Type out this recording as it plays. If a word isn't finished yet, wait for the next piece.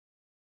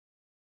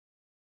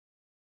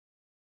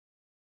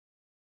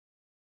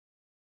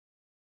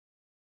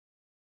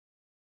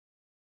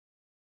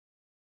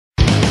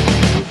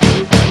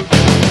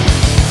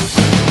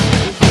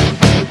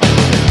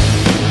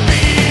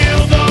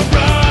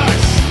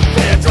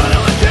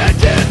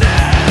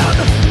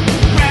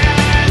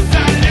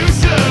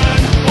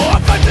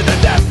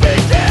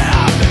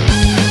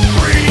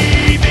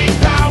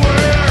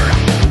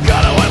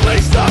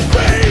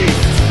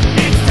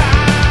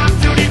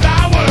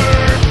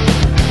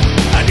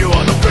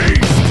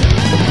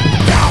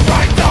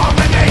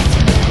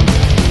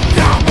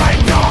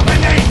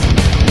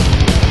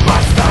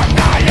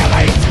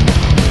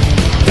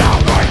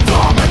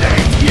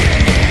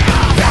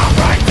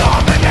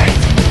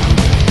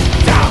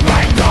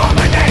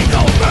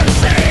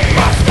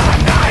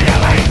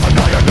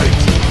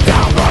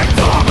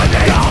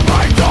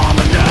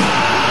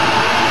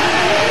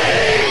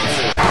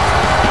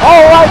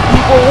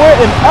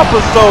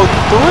Episode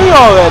 3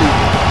 already.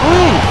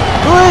 Three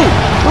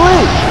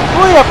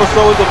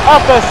episodes of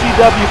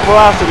FSCW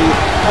Ferocity.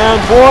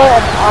 And boy,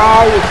 am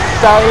I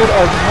excited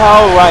as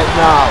hell right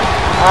now.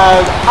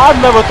 As I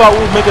never thought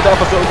we'd make it to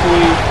episode 3.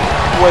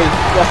 Wait,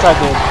 yes I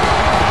did.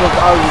 Because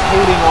I was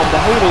hating on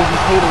the haters who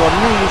hated on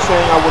me,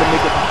 saying I wouldn't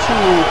make it to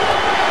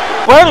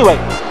 2. But anyway,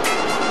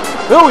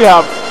 here we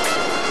have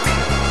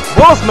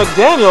Willis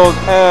McDaniels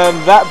and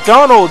that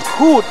Donald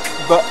Coot,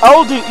 the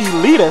Elder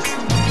Elitists,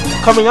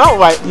 coming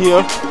out right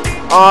here.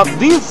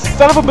 These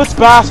son of a bitch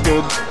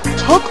bastards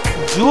took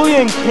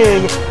Julian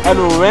King and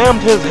rammed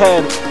his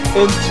head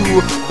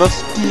into the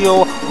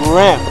steel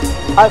ramp.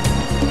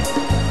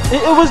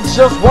 It was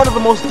just one of the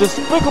most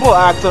despicable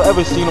acts I've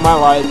ever seen in my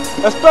life,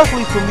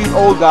 especially from these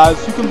old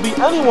guys who can be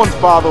anyone's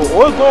father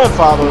or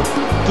grandfather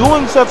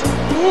doing such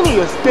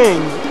heinous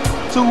things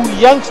to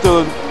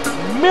youngsters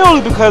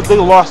merely because they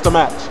lost a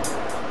match.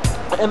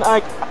 And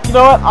you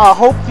know what, I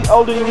hope the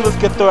Elder Elitists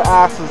get their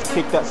asses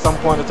kicked at some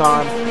point in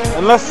time.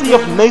 And let's see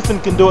if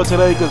Nathan can do it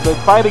today, because they're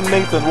fighting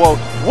Nathan. Well,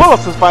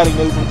 Willis is fighting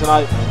Nathan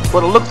tonight,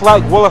 but it looks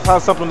like Willis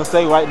has something to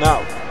say right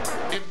now.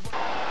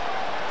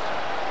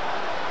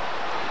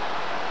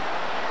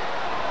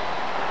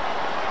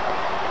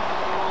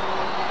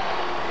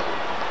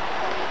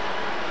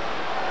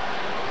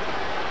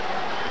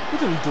 You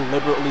didn't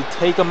deliberately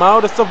take him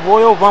out. It's a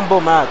Royal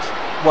Rumble match.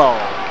 Well,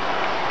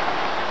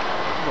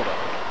 whatever.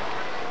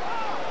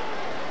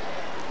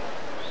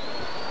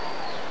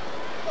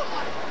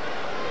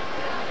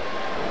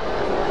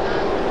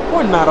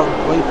 We're not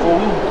ungrateful.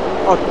 We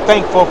are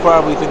thankful for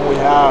everything we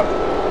have.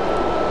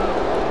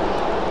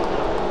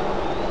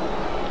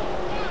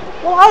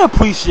 Well, I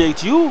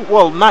appreciate you.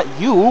 Well, not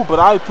you, but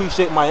I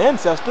appreciate my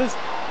ancestors.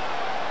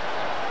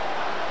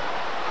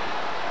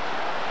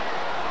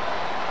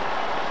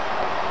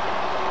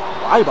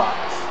 My box.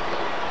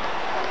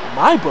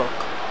 My book.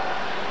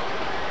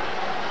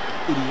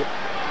 Idiot.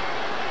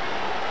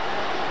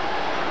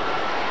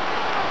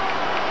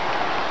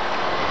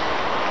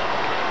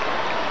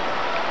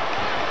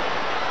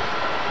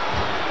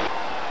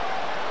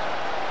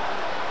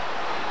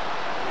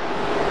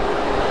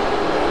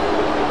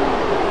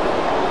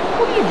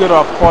 What do you get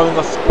off calling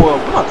us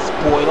spoiled? We're not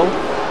spoiled.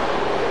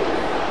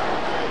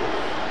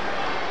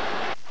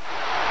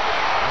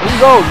 There you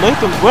go,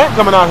 Nathan Grant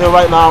coming out here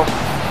right now.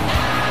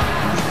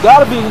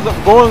 Gotta be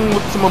going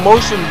with some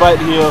emotion right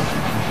here,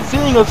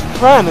 seeing his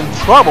friend in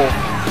trouble,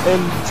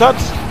 in such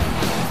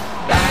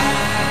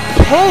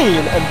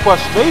pain and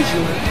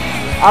frustration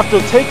after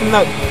taking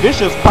that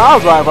vicious power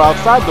driver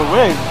outside the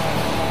ring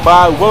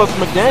by Willis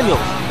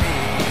McDaniels.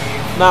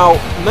 Now,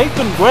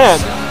 Nathan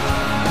Grant,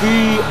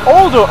 the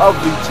older of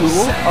the two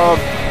of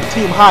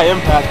Team High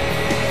Impact,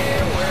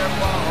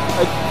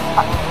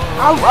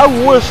 I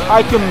wish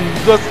I can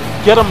just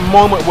get a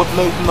moment with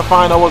Nathan to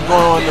find out what's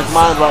going on in his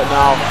mind right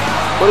now.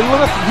 But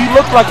he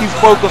looks like he's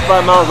focused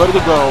right now, ready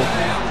to go.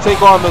 Take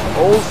on this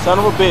old son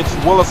of a bitch,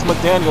 Willis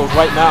McDaniels,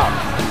 right now.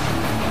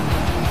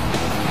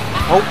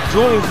 Hope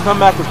Julian can come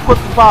back as quick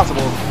as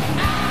possible,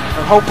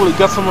 and hopefully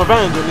get some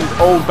revenge on these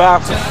old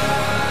bastards.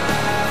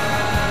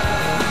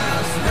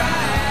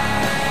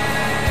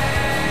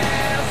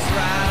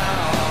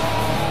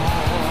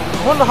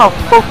 I wonder how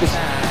focused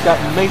that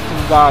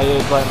Nathan guy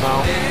is right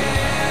now.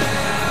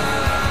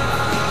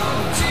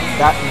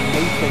 That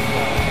Nathan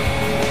guy.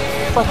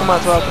 What the fuck am I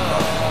talking about?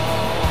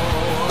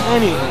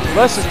 Anyway,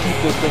 let's just keep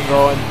this thing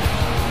going.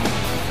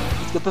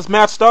 Let's get this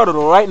match started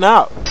right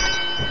now.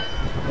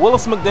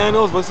 Willis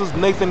McDaniels versus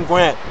Nathan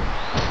Grant.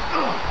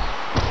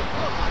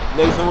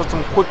 Nathan with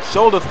some quick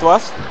shoulder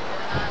thrusts.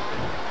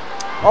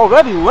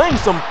 Already laying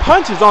some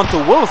punches onto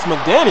Willis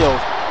McDaniels.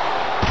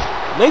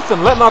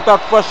 Nathan letting out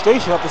that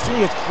frustration after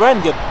seeing his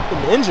friend get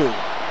an injury.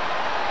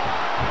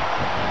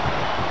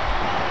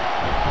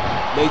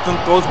 Nathan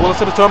throws Willis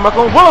to the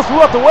turnbuckle, and Willis flew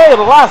out the way at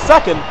the last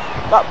second.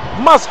 That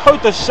must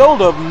hurt the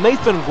shoulder of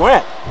Nathan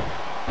Grant.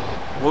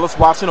 Willis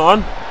watching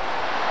on.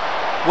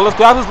 Willis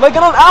grabs his leg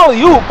and an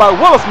alley-oop by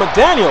Willis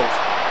McDaniels.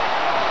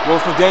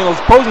 Willis McDaniels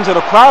posing to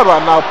the crowd right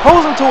now,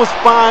 posing to his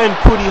fine,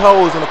 pretty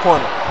hoes in the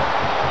corner.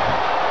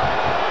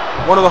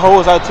 One of the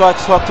hoes I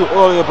tried to talk to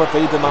earlier, but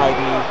they denied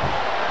me.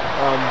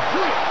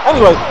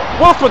 Anyway,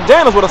 Willis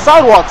McDaniels with a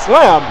sidewalk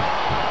slam.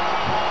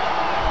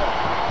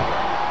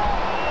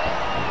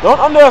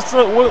 Don't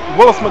underestimate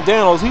Willis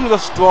McDaniels. He's a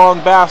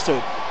strong bastard.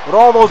 With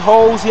all those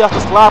hoes he has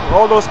to slap,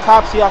 all those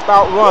cops he has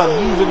to outrun,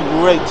 he's in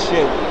great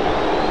shape.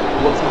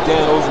 Willis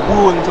McDaniels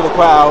wooing to the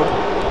crowd.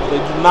 They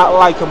do not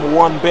like him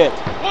one bit.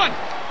 1,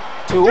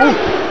 2,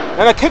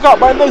 and a kick out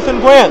by Nathan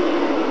Grant.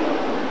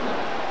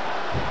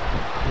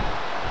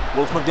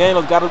 Willis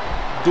McDaniels got to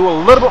do a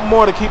little bit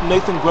more to keep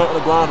Nathan Grant on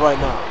the ground right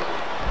now.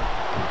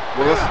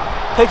 Willis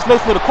takes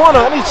Nathan to the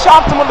corner and he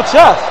chops him on the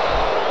chest.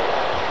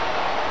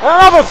 And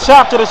another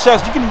chop to the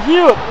chest. You can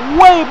hear it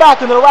way back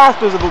in the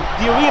rafters of the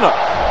arena.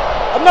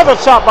 Another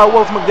chop by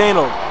Willis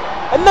McDaniels.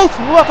 And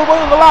Nathan left away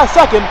in the last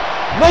second.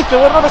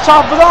 Nathan with another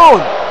chop of his own.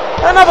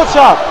 And another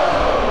chop.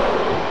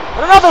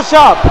 And another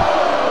chop.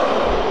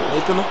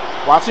 Nathan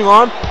watching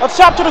on. A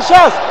chop to the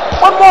chest.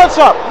 One more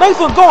shot.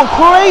 Nathan's going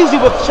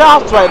crazy with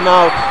shots right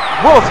now.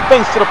 Willis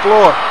face to the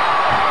floor.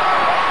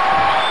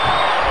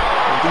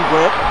 Nathan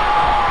Grant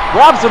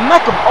grabs the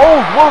neck of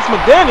old Willis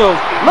McDaniels,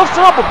 lifts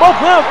him up with both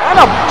hands,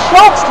 and a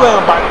choke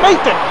slam by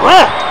Nathan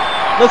Grant.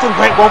 Nathan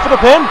Grant going for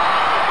the pin.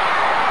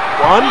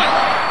 1,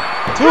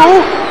 2.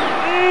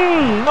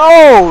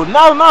 No,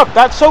 not enough.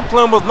 That choke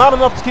slam was not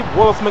enough to keep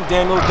Willis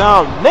McDaniels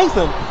down.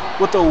 Nathan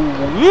with a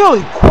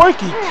really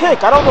quirky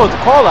kick. I don't know what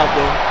to call that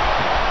thing.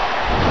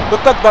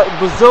 Looked like that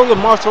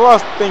Brazilian martial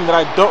arts thing that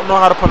I don't know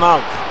how to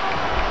pronounce.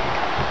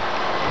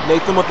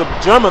 Nathan with the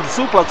German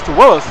suplex to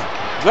Willis.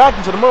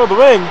 Dragged him to the middle of the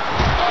ring.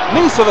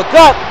 Knees to the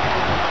gut.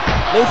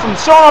 Nathan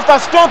showing off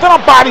that strength and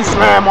a body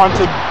slam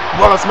onto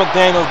Willis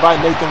McDaniels by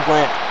Nathan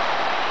Grant.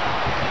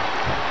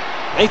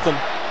 Nathan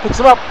picks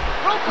him up.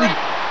 He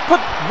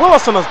put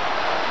Willis on a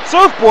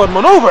surfboard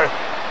maneuver.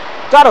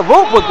 Got a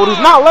rope hook, but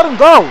he's not letting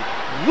go.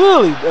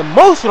 Really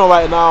emotional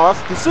right now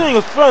after seeing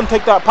his friend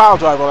take that pile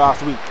driver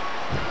last week.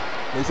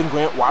 Nathan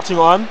Grant watching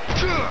on.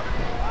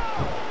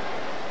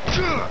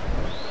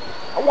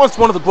 I once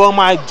wanted to grow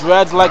my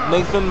dreads like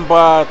Nathan,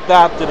 but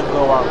that didn't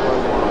go out very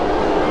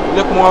well. They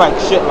look more like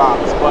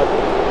shitlocks, but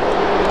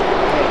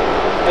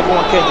hey,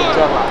 everyone can't get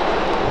dreadlocks.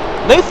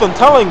 Nathan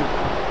telling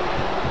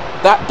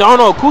that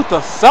Dono Coot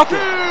to suck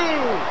it,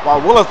 while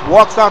Willis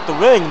walks out the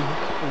ring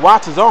and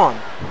watches on.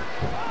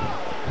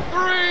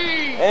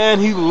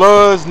 And he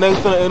lures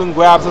Nathan in and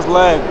grabs his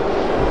leg.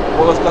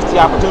 Willis gets the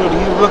opportunity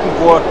he was looking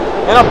for,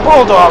 and a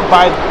bulldog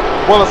by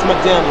Willis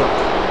McDaniels.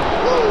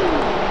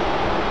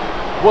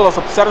 Willis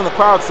upsetting the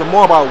crowd some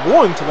more by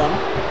warning to them.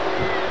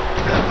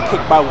 Kick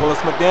by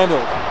Willis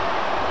McDaniels.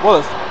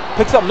 Willis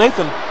picks up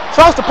Nathan,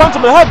 tries to punch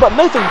him in the head, but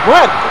Nathan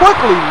Grant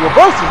quickly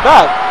reverses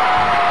that.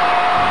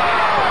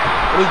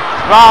 And he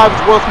drives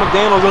Willis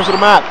McDaniels into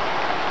the mat.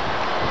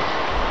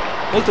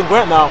 Nathan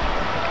Grant now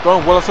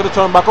throwing Willis to the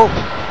turnbuckle.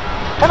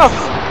 And a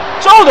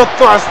shoulder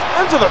thrust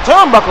into the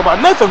turnbuckle by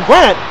Nathan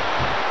Grant.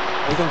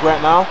 Nathan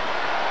Grant now.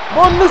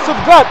 More knees to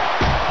the gut.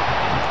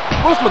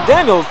 Willis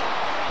McDaniels'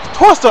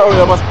 torso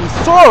area must be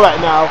sore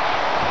right now.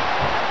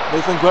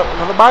 Nathan Grant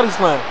with another body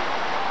slam.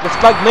 Looks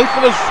like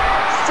Nathan is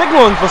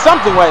signaling for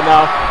something right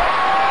now.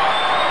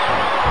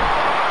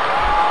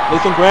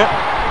 Nathan Grant.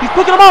 He's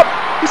picking him up.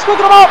 He's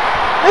picking him up.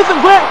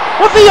 Nathan Grant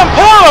with the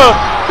impaler.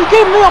 He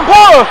gave him the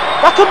impaler.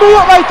 That could be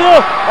it right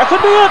there. That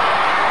could be it.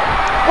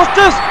 What's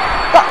this?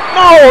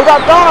 No,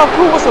 that Dono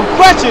Coot with some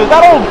crutches.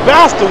 That old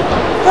bastard.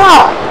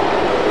 God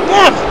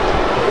damn it.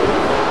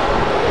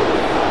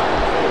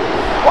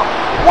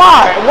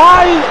 Why?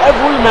 Why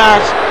every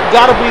match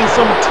gotta be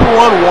some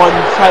 2-on-1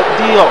 type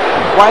deal?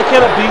 Why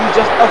can't it be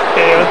just a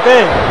fair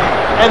thing?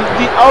 And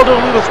the Elder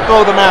Elitists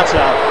throw the match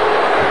out.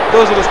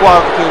 Those are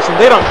disqualifications.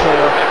 They don't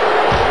care.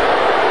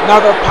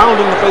 Now they're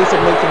pounding the face of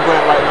Nathan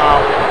Grant right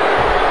now.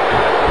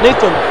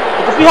 Nathan,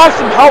 if we had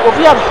some help, if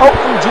we had help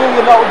from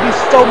Julian, that would be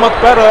so much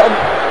better. And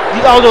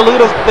the Elder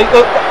Elitists, they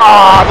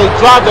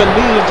drive their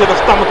knees into the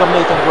stomach of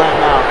Nathan Grant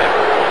now.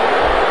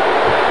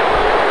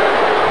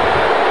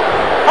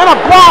 And a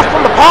blast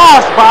from the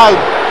past by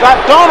that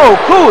Dono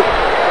Coot.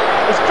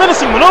 His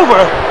finishing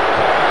maneuver.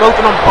 Both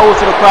of them pose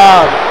to the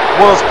crowd.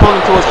 Willis pulling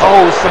to his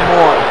hose some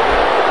more.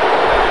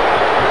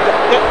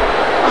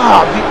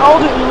 The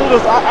Elder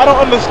Elitists, I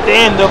don't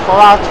understand their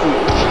philosophy.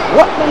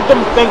 What made them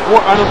think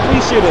we're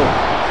unappreciative?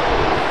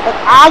 And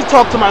I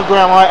talk to my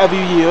grandma every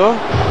year.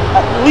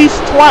 At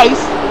least twice.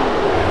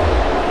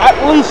 At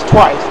least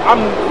twice.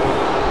 I'm,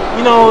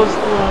 you know, it's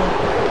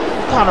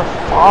kind of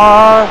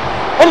far.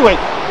 Anyway,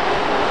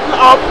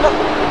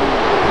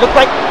 look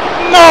like,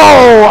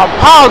 no! A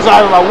pile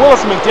driver by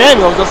Willis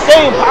McDaniels, the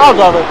same pile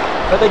driver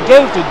that they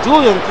gave to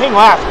Julian King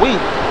last week.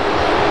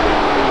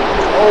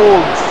 This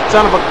old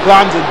son of a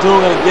guns are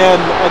doing it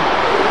again. And,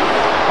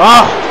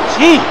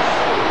 jeez.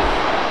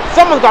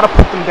 Someone's got to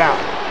put them down.